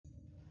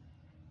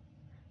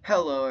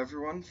Hello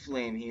everyone,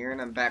 Flame here,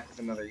 and I'm back with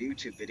another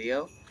YouTube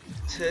video.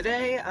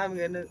 Today I'm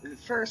gonna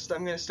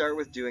start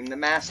with doing the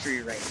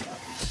mastery rank up,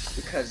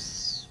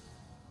 because,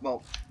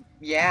 well,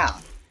 yeah.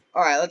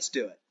 Alright, let's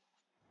do it.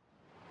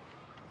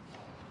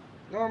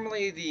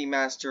 Normally the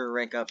master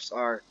rank ups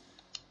are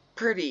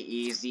pretty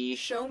easy.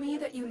 Show me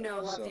that you know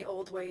of the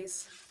old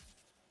ways.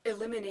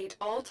 Eliminate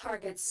all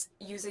targets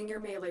using your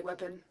melee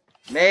weapon.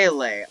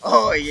 Melee,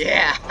 oh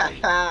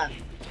yeah!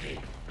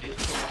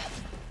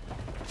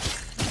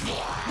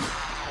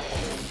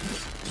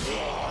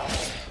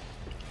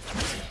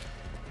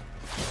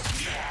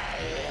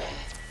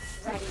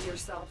 Ready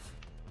yourself.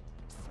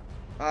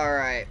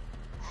 Alright,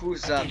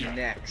 who's up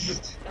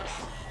next?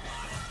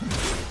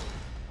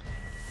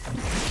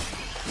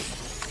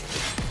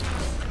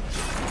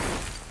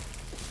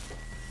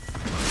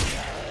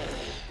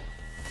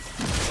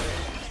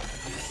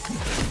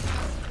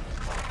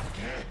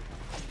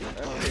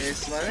 Okay,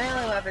 so my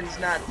melee weapon's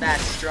not that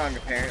strong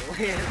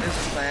apparently. If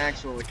this is my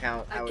actual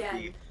account, I would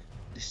be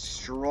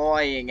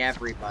destroying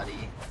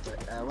everybody.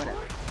 But, whatever.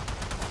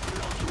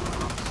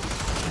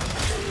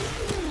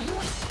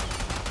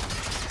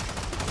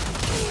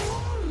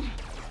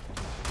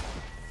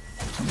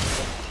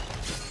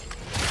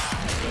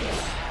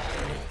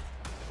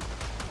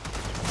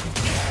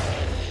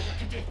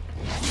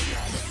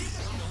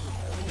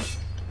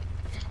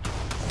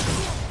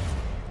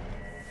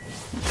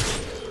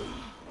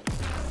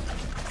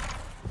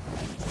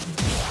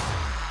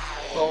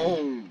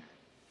 Boom!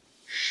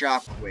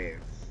 Shockwave.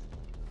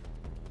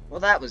 Well,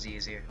 that was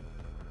easier.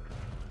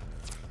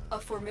 A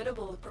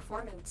formidable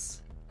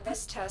performance.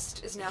 This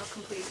test is now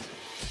complete.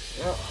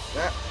 Well,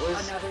 that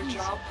was another easy.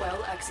 job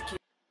well executed.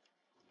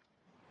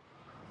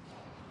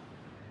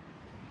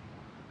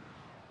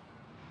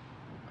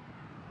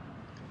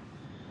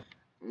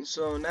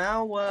 So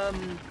now,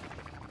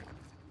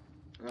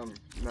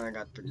 now I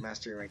got the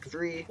Mastery Rank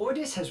 3.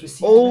 Ordis has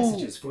received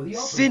messages for the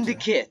operator.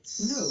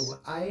 Syndicates! No,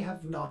 I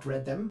have not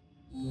read them.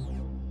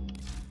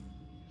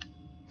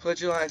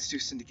 Pledge alliance to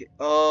syndicate.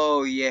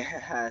 Oh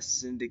yeah,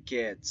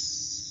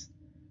 syndicates.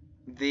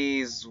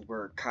 These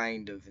were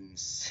kind of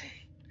insane.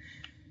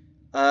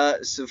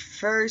 So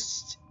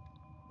first,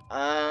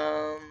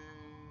 oh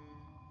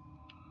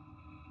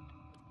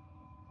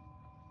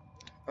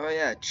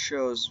yeah, it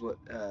shows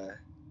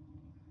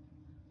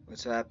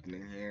what's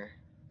happening here.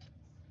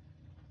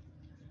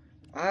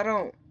 I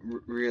don't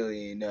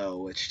really know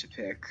which to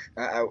pick.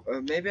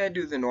 Maybe I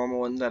do the normal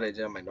one that I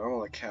did on my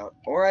normal account,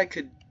 or I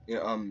could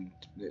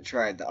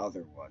try the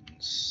other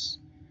ones.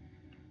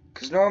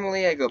 Cause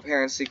normally I go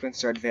parent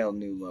sequence, red veil,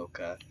 new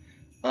Loka.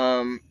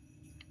 I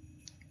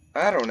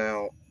don't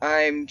know.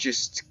 I'm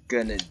just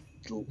gonna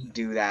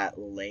do that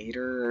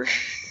later.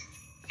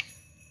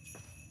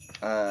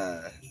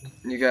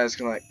 You guys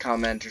can like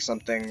comment or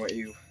something what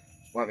you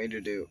want me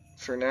to do.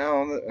 For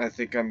now, I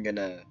think I'm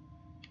gonna.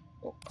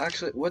 Well,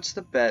 actually, what's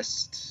the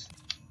best?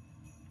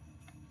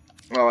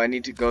 Oh, I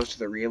need to go to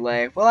the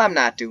relay. Well, I'm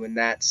not doing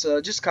that. So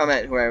just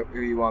comment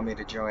who you want me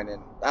to join in.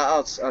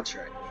 I'll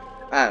try.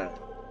 I don't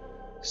know.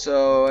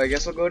 So I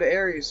guess I'll go to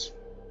Ares.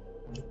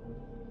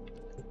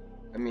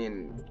 I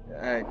mean,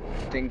 I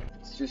think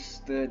it's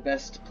just the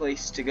best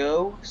place to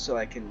go, so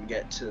I can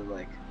get to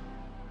like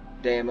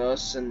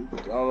Deimos and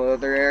all the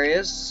other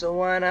areas. So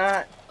why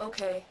not?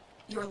 Okay,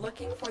 you're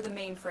looking for the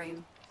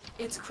mainframe.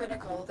 It's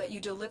critical that you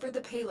deliver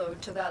the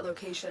payload to that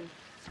location.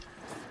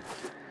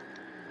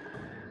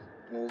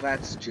 Well,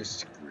 that's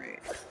just great.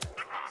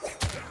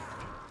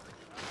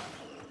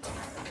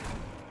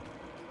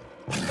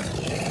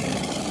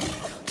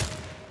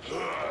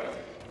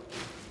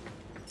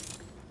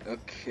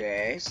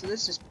 Okay, so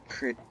this is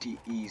pretty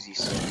easy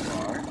so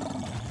far.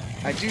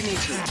 I do need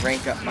to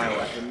rank up my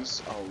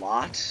weapons a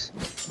lot,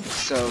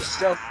 so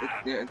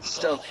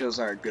stealth kills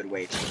are a good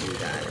way to do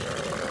that.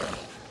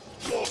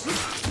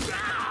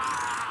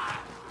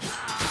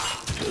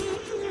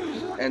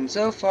 And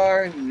so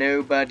far,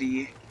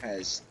 nobody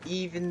has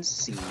even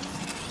seen me.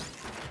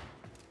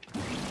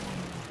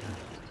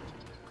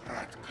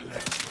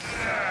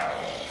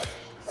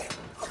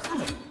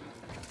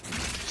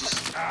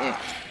 Just,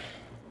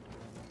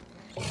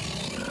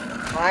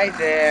 Hi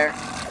there.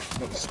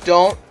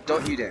 No,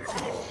 don't you dare.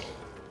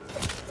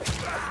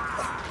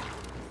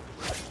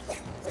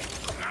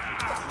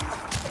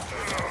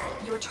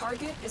 Your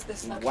target is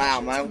this location's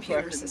Wow, my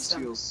computer weapon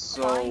system. feels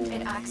so Find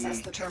and access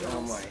weak. the terminals.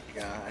 Oh my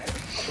god.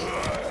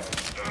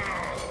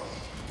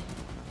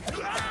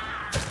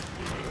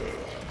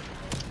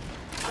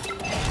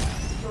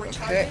 Your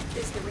target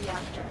is the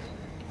reactor.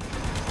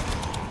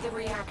 The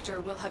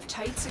reactor will have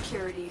tight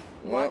security.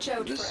 Watch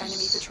out for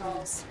enemy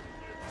patrols.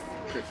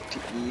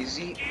 Pretty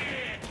easy.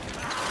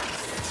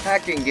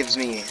 Hacking gives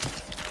me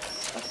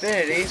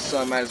affinity, so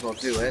I might as well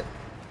do it.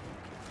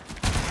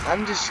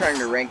 I'm just trying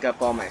to rank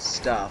up all my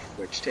stuff,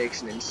 which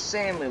takes an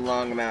insanely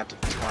long amount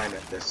of time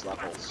at this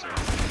level. So.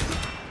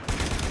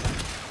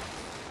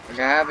 Like,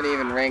 I haven't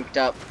even ranked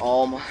up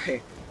all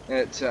my...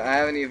 I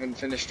haven't even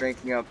finished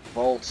ranking up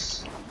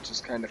bolts, which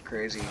is kind of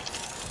crazy.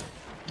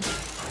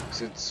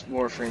 since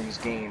Warframe's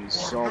gained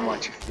so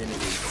much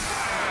affinity.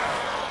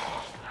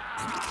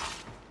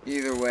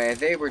 Either way,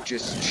 they were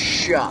just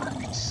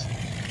shocked.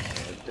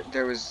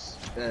 There was,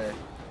 well,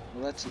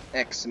 that's an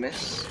Eximus,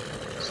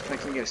 so if I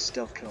can get a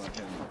stealth kill on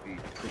him, that'd be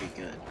pretty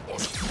good.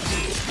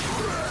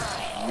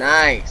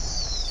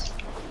 Nice!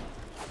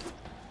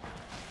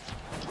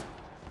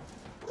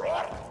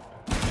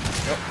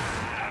 Nope.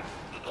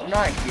 I'm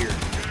not here.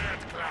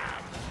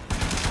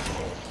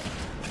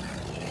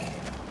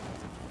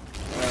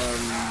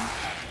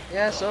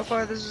 Yeah, so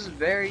far this is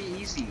very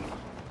easy.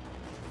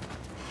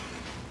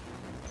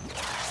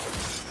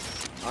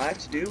 All I have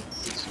to do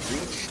is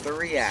reach the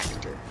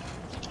reactor.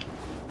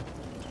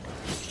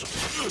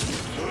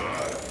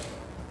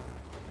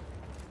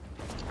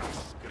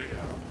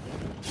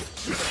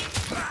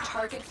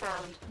 Target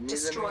found.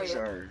 Destroy Enemies it.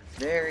 are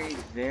very,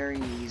 very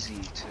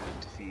easy to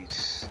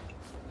defeat.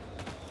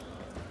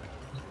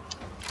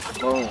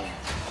 Boom.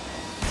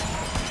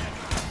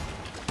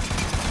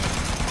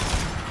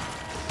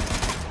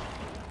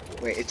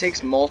 Wait, it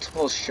takes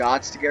multiple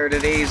shots to get rid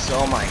of these?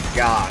 Oh my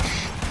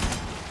gosh.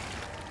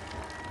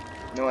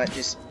 You know what,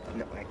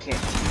 no, I can't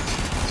use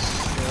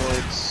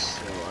swords,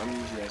 so I'm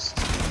just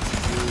do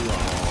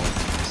all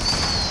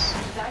this.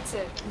 That's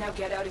it. Now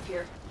get out of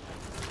here.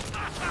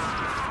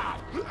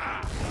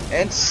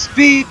 And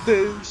speed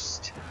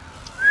boost!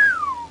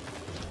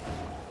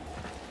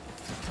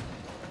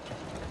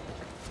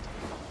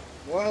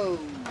 Whoa,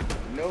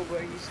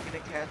 nobody's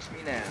gonna catch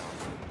me now.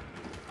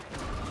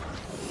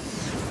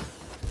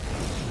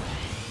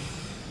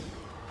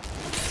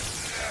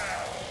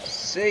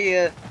 See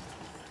ya!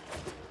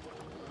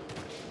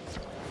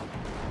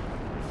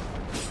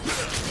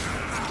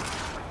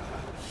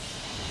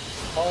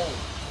 Oh,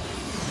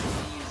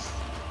 jeez.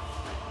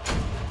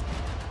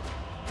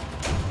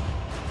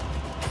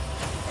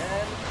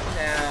 And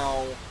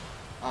now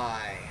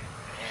I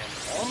am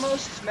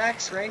almost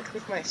max rank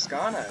with my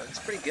Skana. It's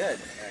pretty good,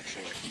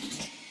 actually.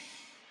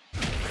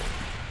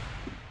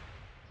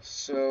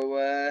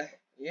 So,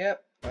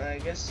 yep, I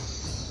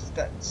guess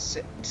that's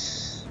it.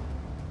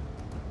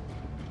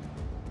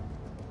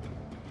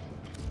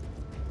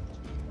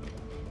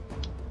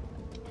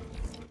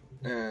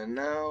 And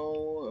now,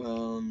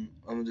 I'm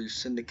gonna do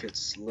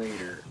syndicates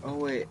later. Oh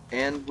wait,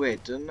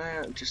 didn't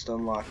I just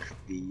unlock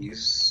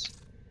these?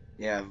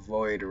 Yeah,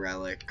 void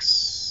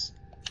relics.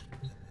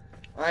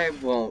 I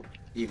won't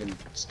even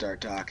start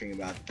talking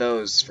about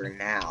those for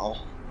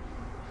now.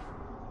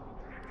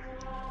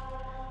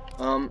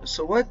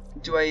 So what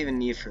do I even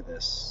need for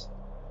this?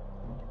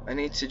 I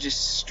need to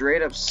just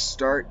straight up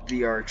start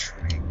the arch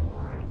ring.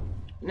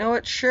 You know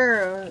what,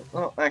 sure,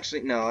 well,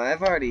 actually, no, I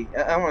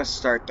want to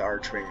start the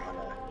arch ring on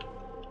a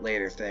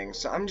later thing,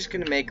 so I'm just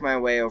gonna make my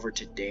way over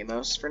to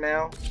Deimos for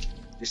now,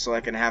 just so I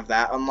can have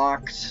that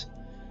unlocked,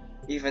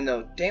 even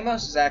though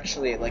Deimos is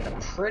actually, like, a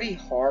pretty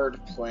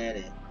hard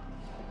planet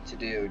to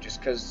do, just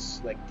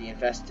because, like, the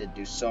infested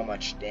do so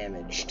much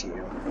damage to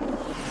you,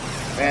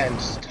 and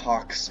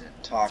toxin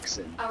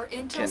Our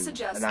intel can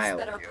suggests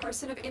annihilate that our you.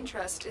 person of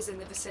interest is in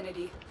the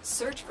vicinity.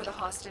 Search for the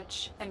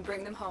hostage and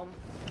bring them home.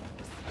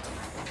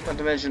 Not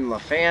to mention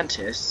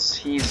Lephantis,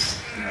 he's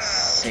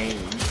insane.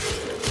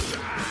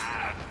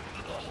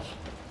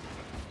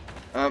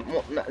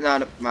 Well,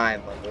 not at my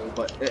level,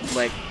 but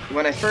like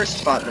when I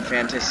first fought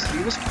Lephantis,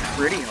 he was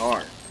pretty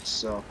hard.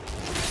 So,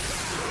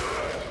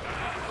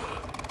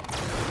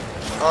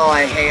 oh,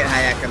 I hate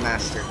Hayaka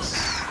Masters.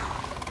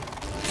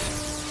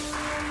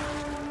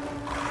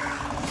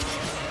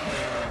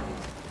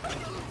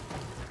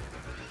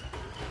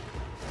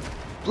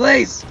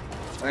 Blaze!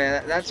 Oh, yeah,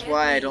 that's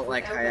why I don't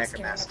like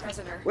Hayaka Masters.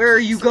 Where are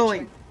you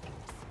going?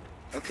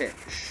 Okay.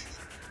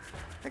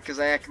 Because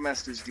Hayaka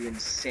Masters do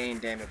insane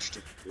damage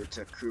to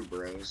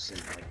Kuburos and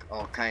like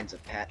all kinds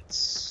of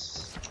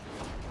pets.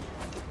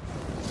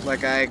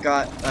 Like I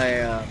got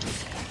a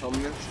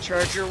helmet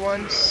charger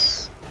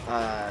once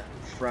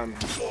from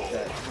the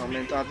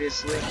helmet,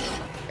 obviously,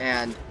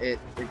 and it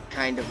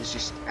kind of was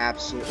just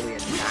absolutely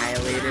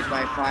annihilated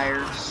by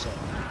fire. So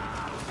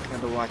I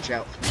had to watch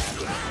out for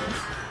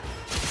that.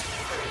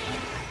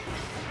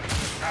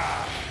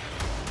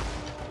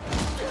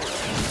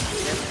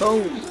 And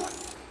boom!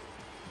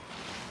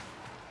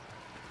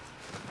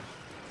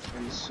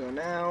 And so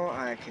now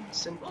I can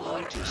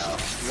simply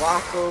just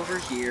walk over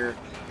here,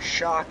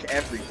 shock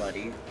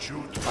everybody.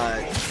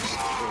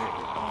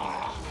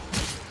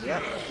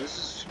 Yep, this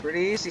is pretty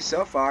easy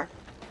so far.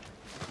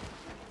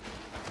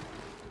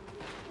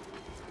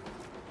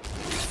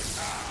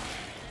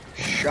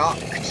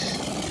 Shocked.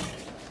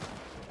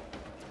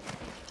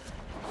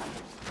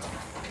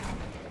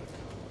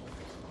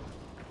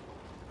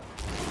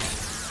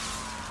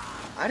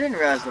 I didn't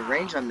realize the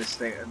range on this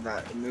thing,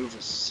 that move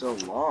was so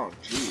long.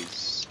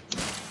 Jeez.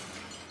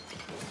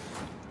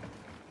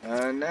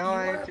 Now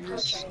I can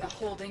just the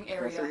holding go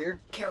area. through here.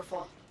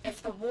 Careful.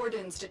 If the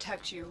wardens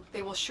detect you,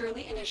 they will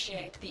surely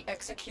initiate the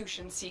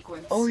execution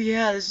sequence. Oh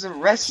yeah, this is a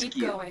rescue.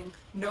 Keep going.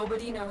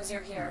 Nobody knows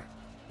you're here.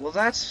 Well,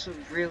 that's a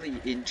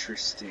really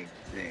interesting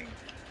thing.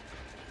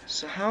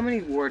 So how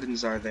many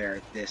wardens are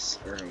there this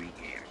early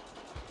game?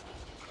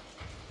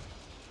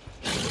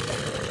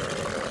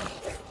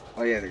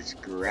 Oh yeah, there's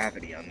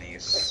gravity on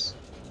these.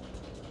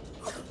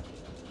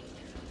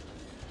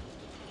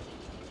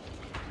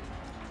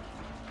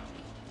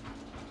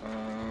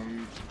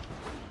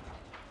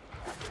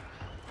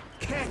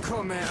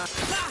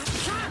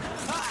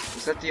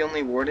 Is that the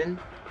only warden?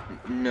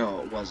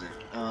 No, it wasn't.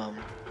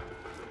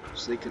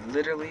 So they could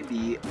literally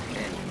be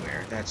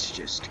anywhere. That's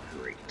just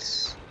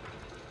great.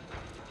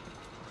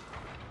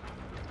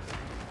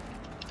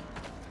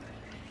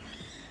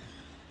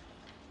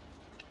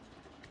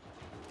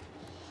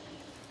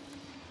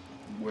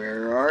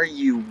 Where are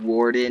you,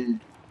 warden?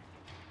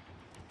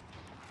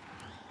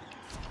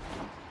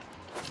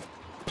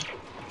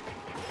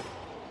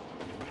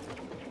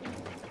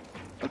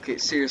 Okay,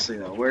 seriously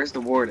though, where's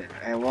the warden?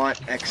 I want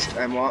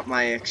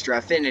my extra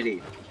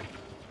affinity.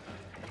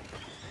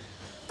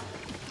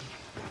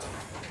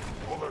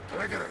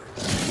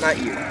 Not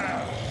you.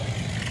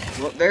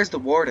 Well, there's the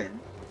warden.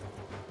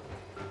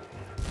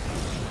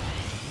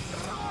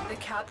 The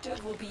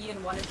captive will be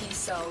in one of these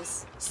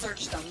cells.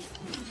 Search them.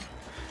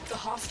 The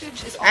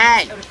hostage is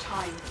Hey! almost out of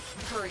time.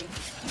 Hurry.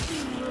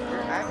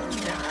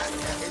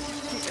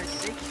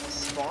 Is they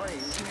spawning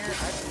here?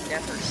 I've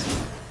never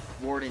seen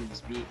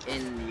wardens be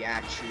in the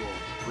actual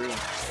room.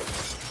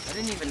 I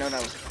didn't even know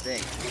that was a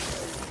thing.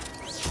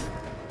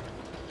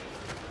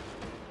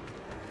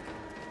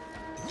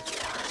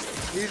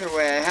 Either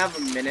way, I have a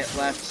minute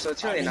left, so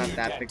it's really not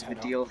that big of a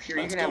deal. Here,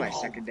 you can have my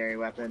secondary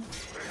weapon.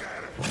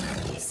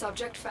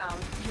 Subject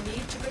found. You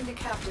need to bring the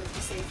captive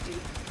to safety.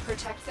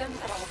 Protect them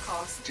at all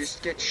costs.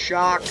 Just get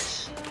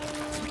shocked.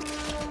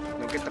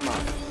 No, get them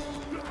up.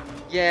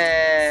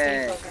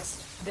 Yay! Stay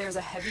focused. There's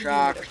a heavy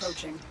Shocked. unit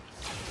approaching.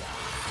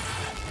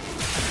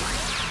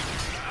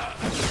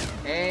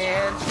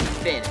 And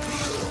finished.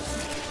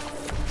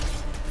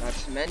 Not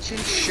to mention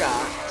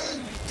shocked.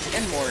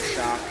 And more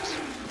shocked.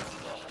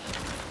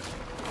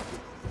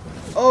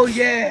 Oh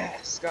yeah!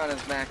 Scott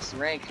is max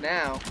rank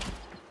now.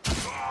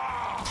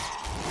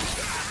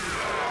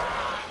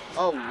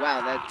 Oh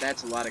wow,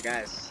 that's a lot of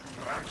guys.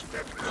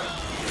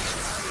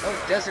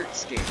 Oh, desert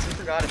skates. I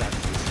forgot about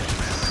these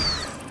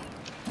things.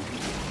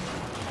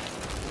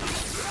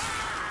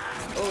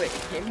 Oh wait,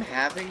 him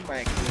having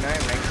my kunai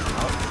ranked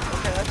out?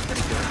 Okay, that's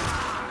pretty good.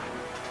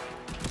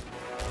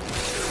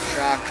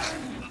 Shocked.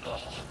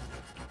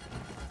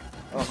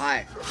 Oh,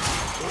 hi.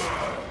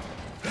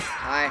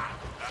 Hi.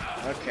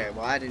 Okay,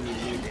 well I didn't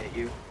even mean to hit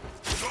you.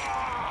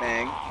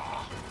 Bang.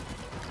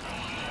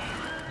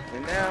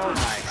 And now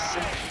I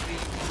simply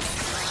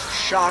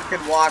shock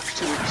and walk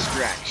to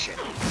extraction.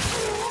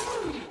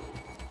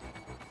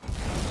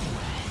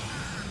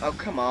 Oh,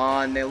 come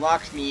on, they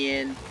locked me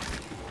in.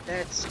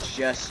 That's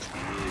just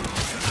rude.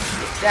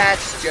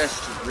 That's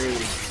just rude,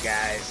 you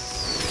guys.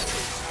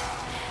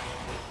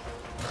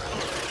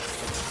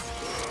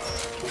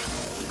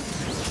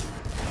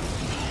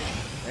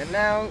 And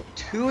now,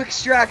 to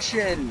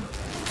extraction!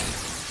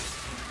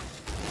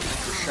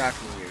 For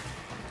shocking you.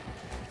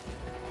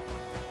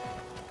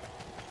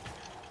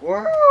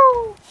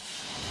 Whoa!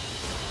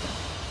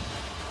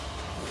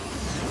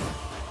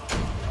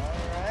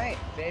 Alright,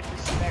 Vapor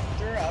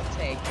Spectre, I'll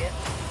take it.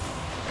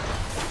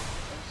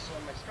 So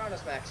my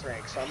strongest max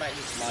rank, so I might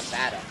need to mod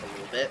that up a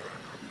little bit.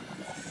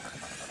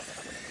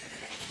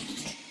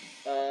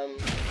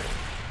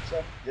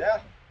 So, yeah.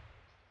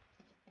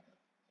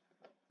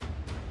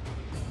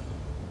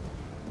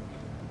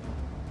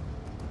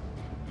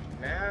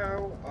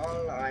 Now,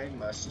 all I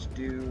must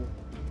do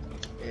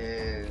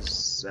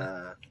is,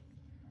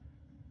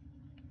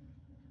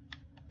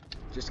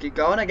 just keep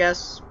going, I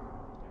guess.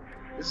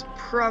 This is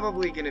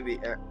probably gonna be,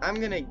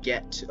 I'm gonna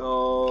get,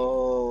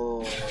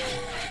 oh.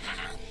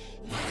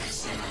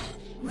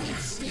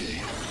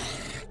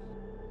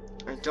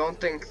 I don't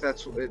think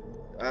that's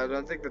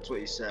what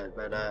you said,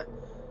 but,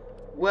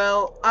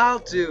 well, I'll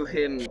do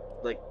him,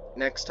 like,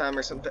 next time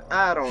or something.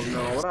 I don't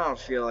know, I don't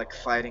feel like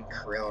fighting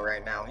Krill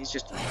right now. He's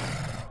just...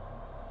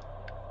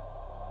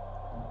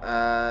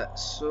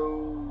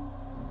 so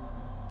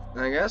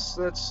I guess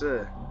that's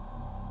the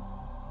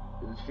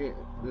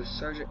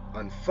sergeant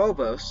on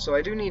Phobos. So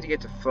I do need to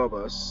get to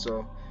Phobos.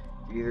 So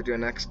you either do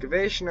an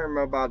excavation or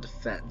mobile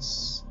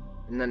defense,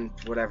 and then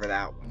whatever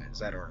that one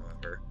is, I don't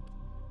remember.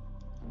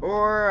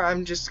 Or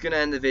I'm just gonna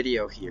end the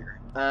video here.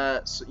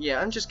 So yeah,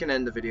 I'm just gonna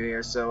end the video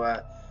here. So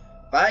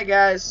bye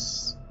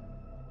guys.